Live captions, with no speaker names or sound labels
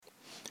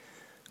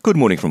Good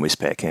morning from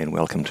Westpac and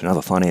welcome to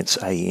another Finance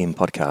AM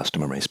podcast.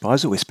 I'm Ray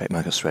Spicer, Westpac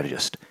Market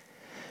Strategist.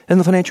 In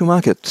the financial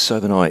markets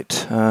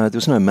overnight, there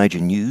was no major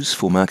news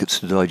for markets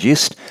to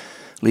digest,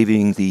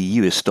 leaving the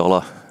US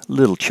dollar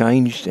little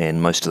changed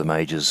and most of the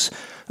majors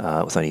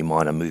with only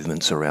minor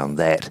movements around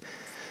that.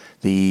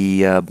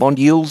 The bond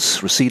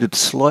yields receded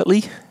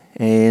slightly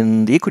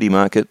and the equity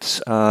markets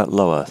are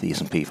lower. The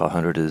S&P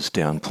 500 is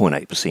down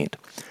 0.8%.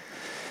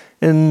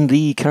 In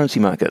the currency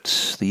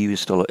markets, the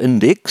US dollar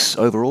index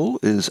overall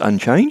is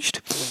unchanged.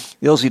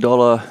 The Aussie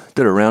dollar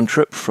did a round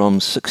trip from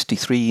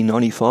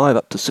 63.95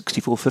 up to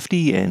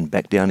 64.50 and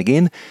back down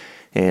again.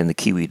 And the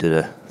Kiwi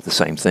did the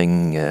same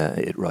thing.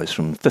 It rose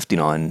from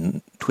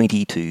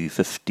 59.20 to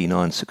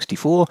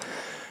 59.64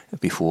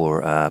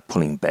 before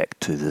pulling back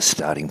to the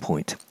starting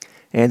point.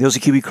 And the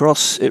Aussie Kiwi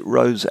cross, it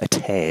rose a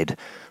tad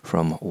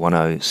from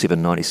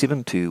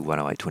 107.97 to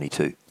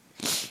 108.22.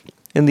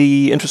 In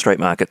the interest rate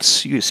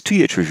markets, US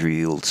 2-year Treasury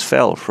yields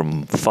fell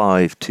from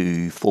 5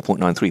 to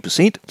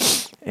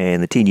 4.93%,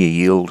 and the 10-year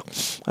yield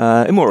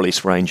more or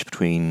less ranged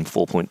between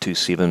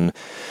 4.27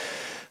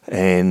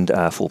 and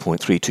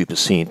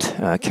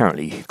 4.32%,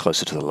 currently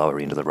closer to the lower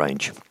end of the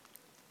range.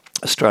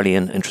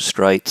 Australian interest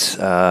rates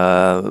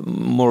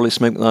more or less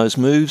make those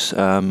moves,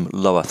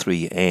 lower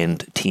 3 and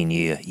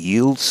 10-year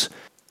yields.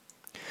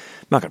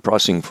 Market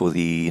pricing for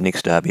the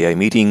next RBA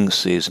meeting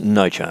says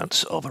no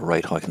chance of a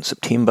rate hike in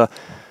September.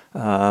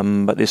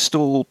 But they're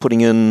still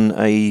putting in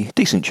a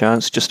decent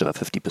chance, just about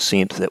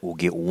 50%, that we'll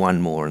get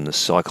one more in this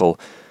cycle.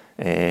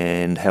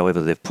 And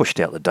however, they've pushed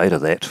out the date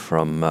of that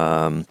from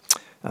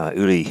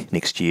early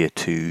next year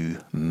to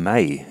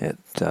May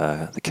at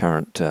the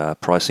current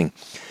pricing.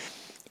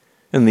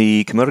 In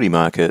the commodity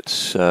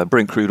markets,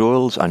 Brent crude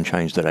oil's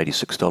unchanged at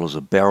 $86 a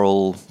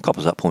barrel,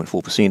 copper's up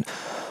 0.4%.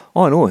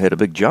 Iron ore had a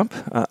big jump,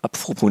 up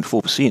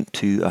 4.4%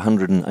 to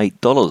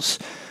 $108.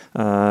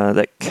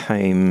 That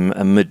came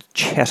amid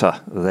chatter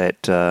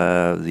that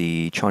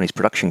the Chinese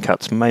production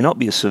cuts may not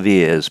be as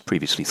severe as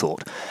previously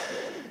thought,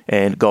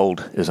 and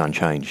gold is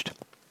unchanged.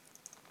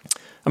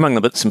 Among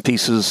the bits and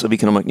pieces of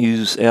economic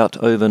news out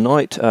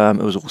overnight, it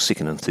was all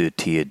second and third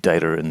tier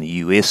data in the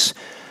US.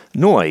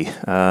 Norway,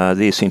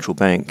 their central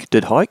bank,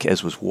 did hike,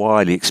 as was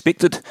widely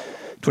expected,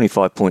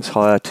 25 points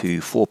higher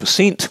to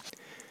 4%.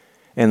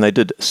 And they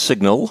did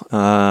signal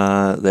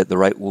that the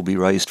rate will be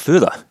raised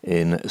further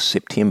in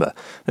September.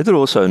 They did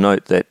also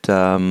note that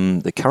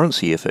the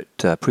currency, if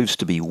it proves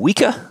to be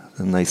weaker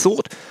than they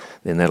thought,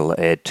 then that'll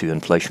add to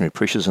inflationary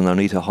pressures and they'll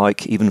need to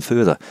hike even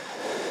further.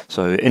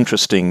 So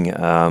interesting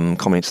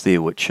comments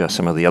there, which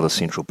some of the other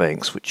central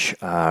banks which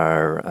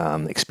are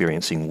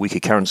experiencing weaker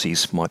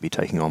currencies might be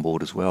taking on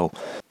board as well.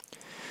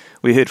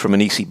 We heard from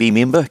an ECB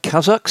member,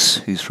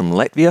 Kazakhs, who's from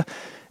Latvia,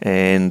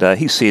 and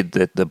he said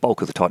that the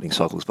bulk of the tightening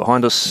cycle is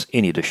behind us.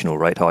 Any additional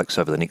rate hikes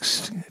over the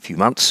next few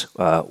months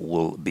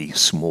will be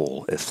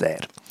small, if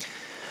that.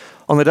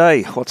 On the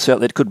day, what's out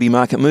that could be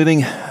market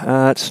moving?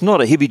 It's not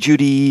a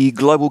heavy-duty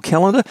global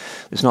calendar.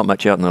 There's not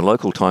much out in the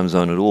local time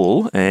zone at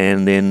all.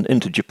 And then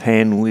into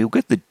Japan, we'll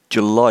get the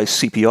July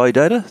CPI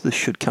data. This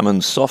should come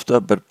in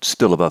softer, but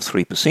still above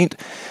 3%.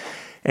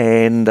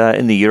 And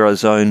in the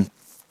Eurozone,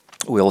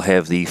 we'll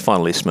have the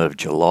final estimate of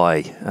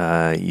July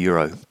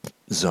Eurozone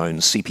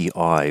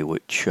CPI,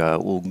 which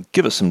will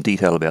give us some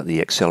detail about the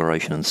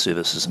acceleration in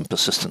services and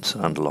persistence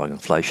in underlying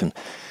inflation.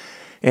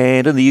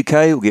 And in the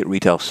UK, we'll get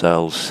retail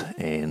sales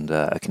and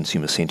a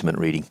consumer sentiment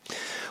reading.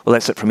 Well,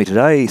 that's it from me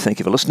today. Thank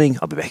you for listening.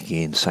 I'll be back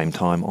again same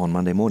time on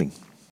Monday morning.